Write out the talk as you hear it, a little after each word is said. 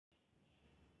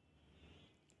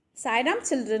Sairam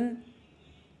children,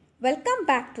 welcome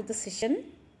back to the session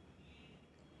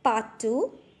part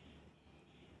 2,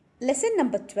 lesson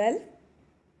number 12,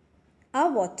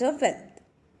 our water wealth.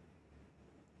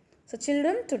 So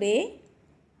children, today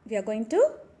we are going to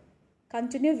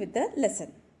continue with the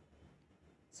lesson.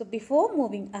 So before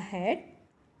moving ahead,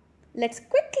 let's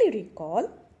quickly recall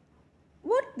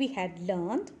what we had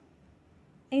learned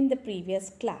in the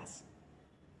previous class.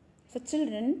 So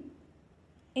children,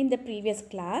 in the previous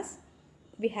class,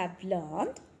 we have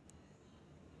learned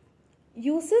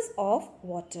uses of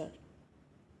water.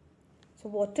 So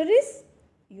water is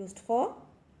used for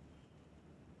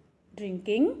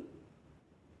drinking,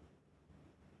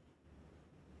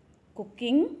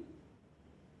 cooking,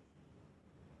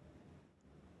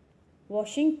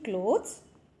 washing clothes,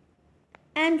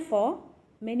 and for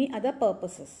many other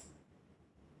purposes.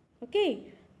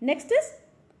 Okay, next is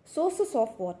sources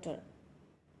of water.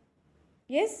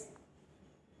 Yes,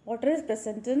 water is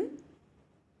present in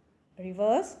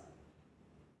rivers,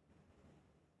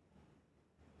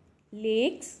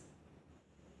 lakes,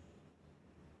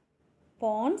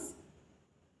 ponds,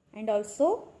 and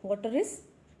also water is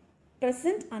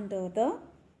present under the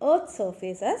earth's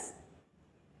surface as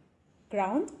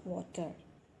groundwater.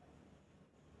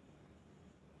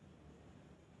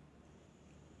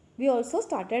 We also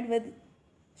started with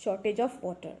shortage of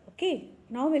water. Okay,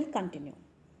 now we'll continue.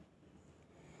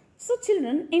 So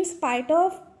children, in spite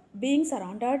of being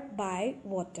surrounded by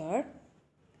water,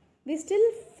 we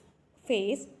still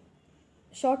face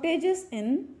shortages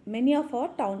in many of our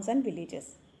towns and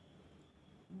villages.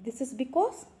 This is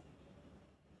because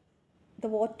the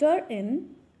water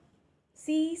in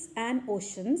seas and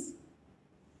oceans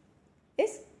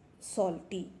is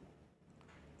salty.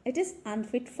 It is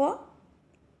unfit for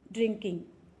drinking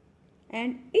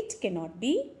and it cannot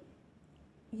be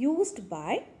used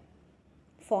by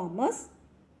farmers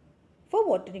for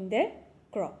watering their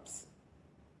crops.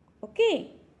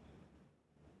 Okay.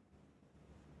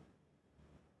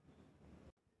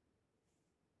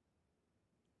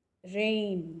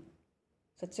 Rain.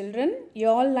 So children, you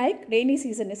all like rainy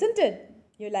season, isn't it?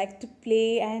 You like to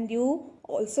play and you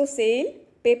also sail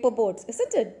paper boats,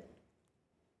 isn't it?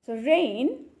 So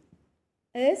rain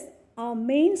is our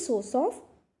main source of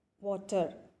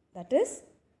water. That is,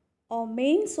 our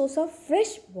main source of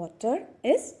fresh water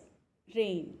is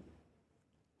rain.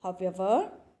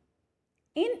 However,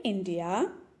 in India,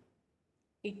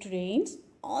 it rains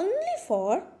only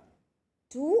for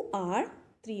 2 or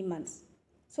 3 months.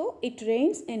 So, it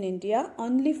rains in India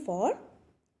only for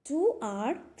 2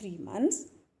 or 3 months.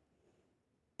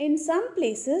 In some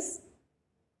places,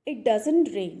 it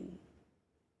doesn't rain.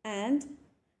 And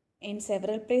in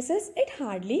several places, it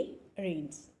hardly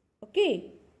rains.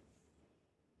 Okay.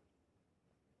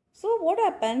 So what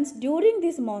happens during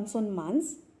these monsoon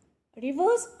months?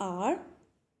 Rivers are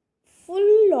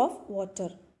full of water.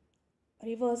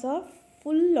 Rivers are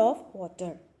full of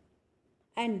water.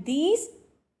 And these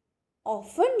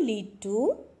often lead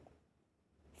to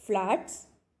floods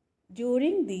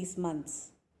during these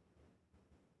months.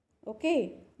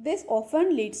 Okay. This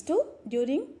often leads to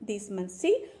during these months.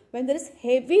 See, when there is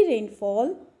heavy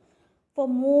rainfall for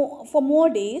more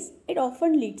days, it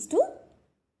often leads to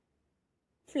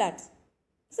floods,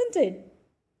 isn't it?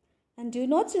 And do you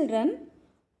know, children,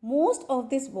 most of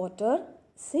this water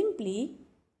simply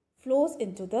flows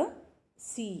into the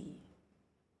sea.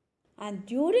 And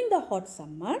during the hot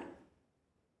summer,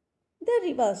 the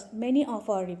rivers, many of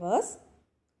our rivers,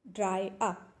 dry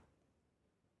up.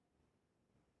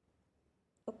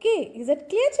 Okay, is that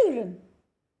clear, children?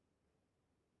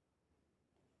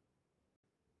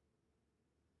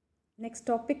 Next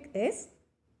topic is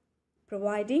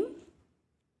providing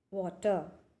water.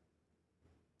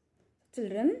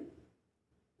 Children,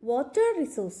 water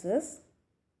resources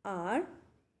are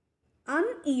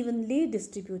unevenly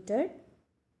distributed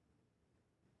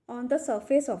on the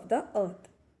surface of the earth.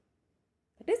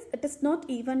 It is not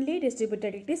evenly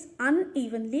distributed, it is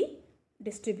unevenly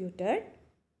distributed.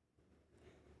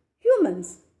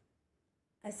 Humans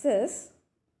access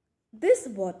this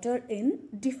water in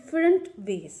different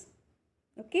ways.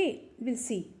 Okay, we'll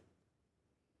see.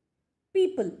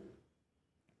 People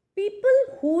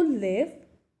who live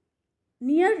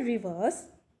near rivers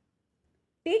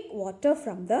take water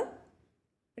from the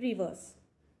rivers.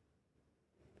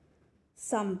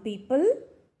 Some people,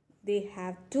 they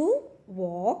have to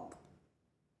walk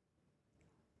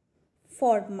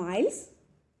for miles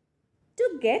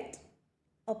to get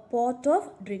a pot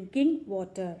of drinking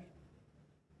water.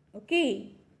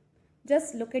 Okay,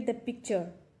 just look at the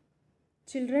picture.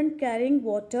 Children carrying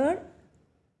water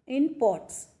in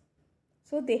pots.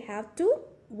 So they have to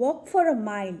walk for a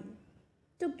mile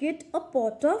to get a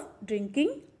pot of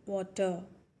drinking water.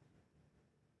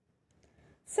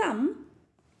 Some,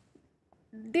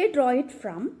 they draw it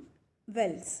from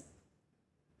wells.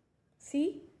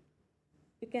 See,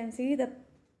 you can see the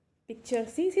picture.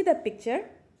 See the picture.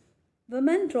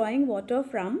 Women drawing water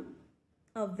from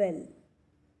a well.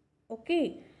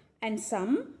 Okay, and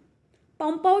some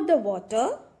pump out the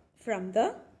water from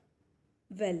the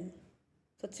well.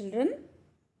 So children,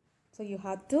 so you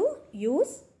have to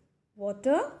use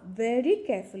water very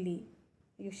carefully.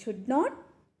 You should not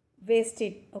waste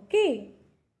it. Okay.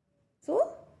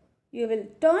 So you will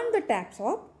turn the taps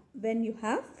off when you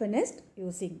have finished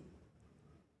using.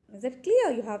 Is it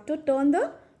clear? You have to turn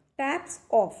the taps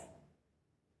off.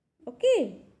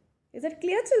 Okay. Is it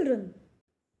clear, children?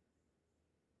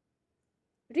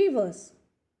 Rivers.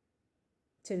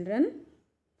 Children,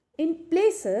 in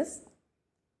places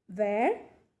where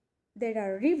there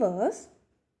are rivers,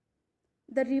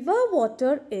 the river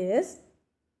water is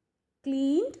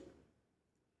cleaned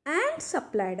and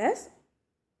supplied as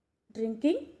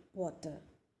drinking water.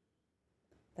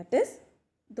 That is,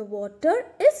 the water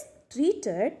is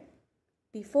treated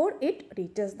before it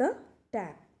reaches the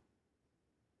tap.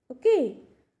 Okay,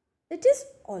 it is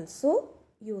also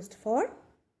used for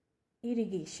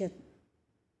irrigation.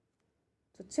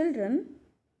 So children,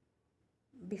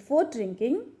 before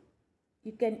drinking,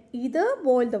 you can either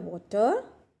boil the water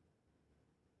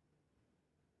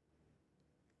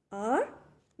or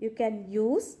you can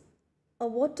use a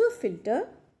water filter,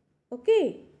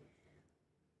 okay,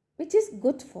 which is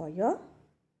good for your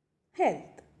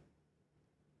health.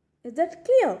 Is that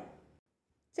clear?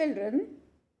 Children,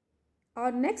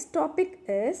 our next topic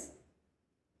is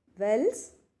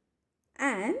wells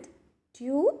and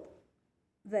tube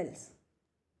wells.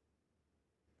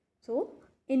 So,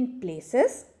 in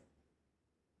places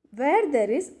where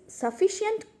there is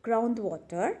sufficient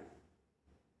groundwater,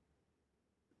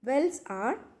 wells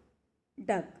are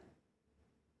dug.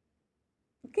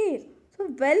 Okay, so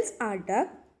wells are dug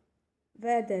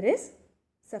where there is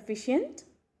sufficient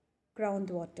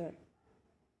groundwater.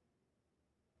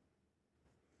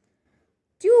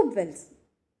 Tube wells.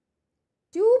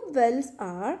 Tube wells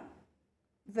are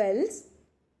wells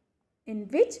in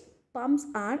which pumps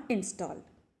are installed.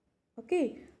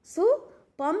 Okay, so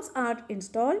pumps are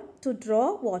installed to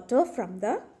draw water from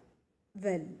the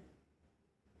well.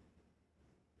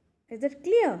 Is it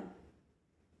clear?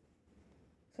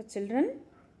 So children,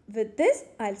 with this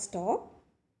I'll stop.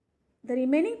 The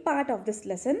remaining part of this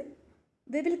lesson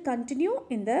we will continue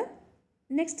in the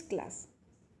next class.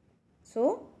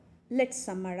 So let's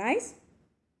summarize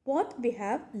what we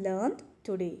have learned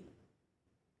today.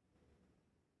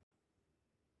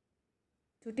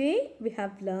 Today we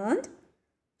have learned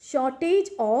shortage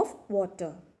of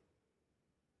water.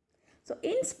 So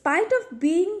in spite of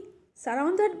being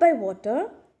surrounded by water,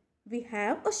 we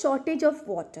have a shortage of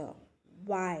water.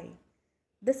 Why?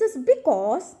 This is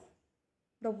because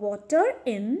the water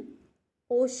in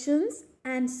oceans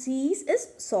and seas is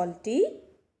salty,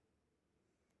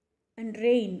 and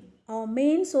rain, our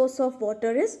main source of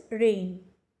water is rain.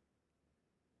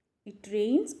 It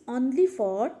rains only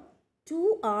for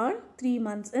 2 or 3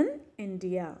 months in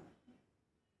India.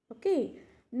 Okay,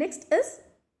 next is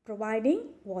providing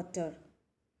water.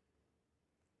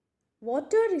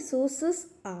 Water resources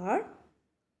are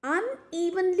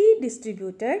unevenly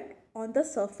distributed on the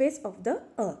surface of the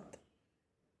earth.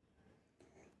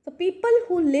 The people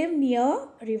who live near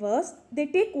rivers, they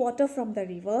take water from the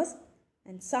rivers,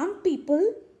 and some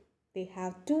people, they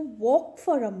have to walk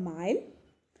for a mile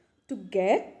to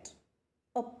get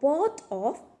a pot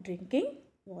of drinking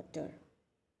water.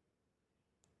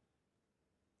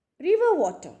 River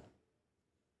water.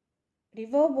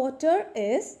 River water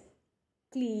is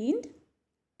cleaned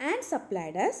and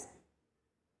supplied as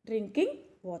drinking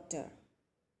water.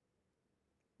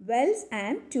 Wells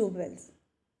and tube wells.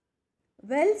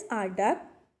 Wells are dug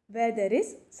where there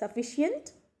is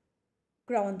sufficient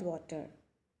groundwater.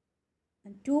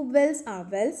 And tube wells are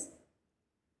wells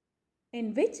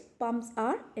in which pumps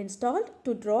are installed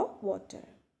to draw water.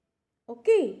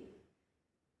 Okay.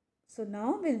 So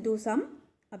now we'll do some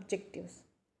objectives.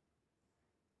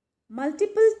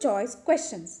 Multiple choice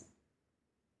questions.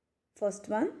 First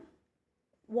one,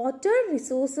 water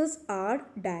resources are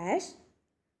dash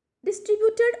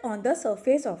distributed on the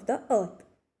surface of the earth.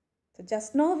 So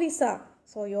just now we saw,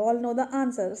 so you all know the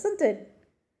answer, isn't it?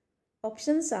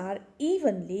 Options are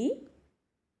evenly,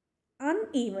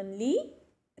 unevenly,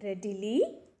 readily,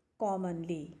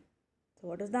 commonly. So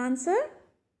what is the answer?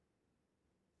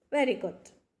 Very good.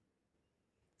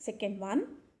 Second one,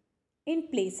 in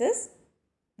places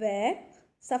where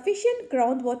Sufficient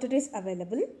groundwater is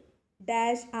available.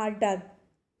 Dash are dug.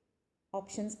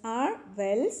 Options are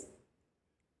wells,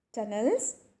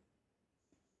 tunnels,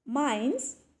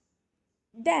 mines,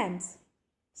 dams.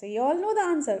 So you all know the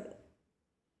answer.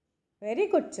 Very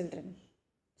good, children.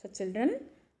 So children,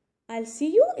 I'll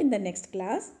see you in the next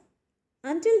class.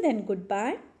 Until then,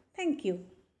 goodbye. Thank you.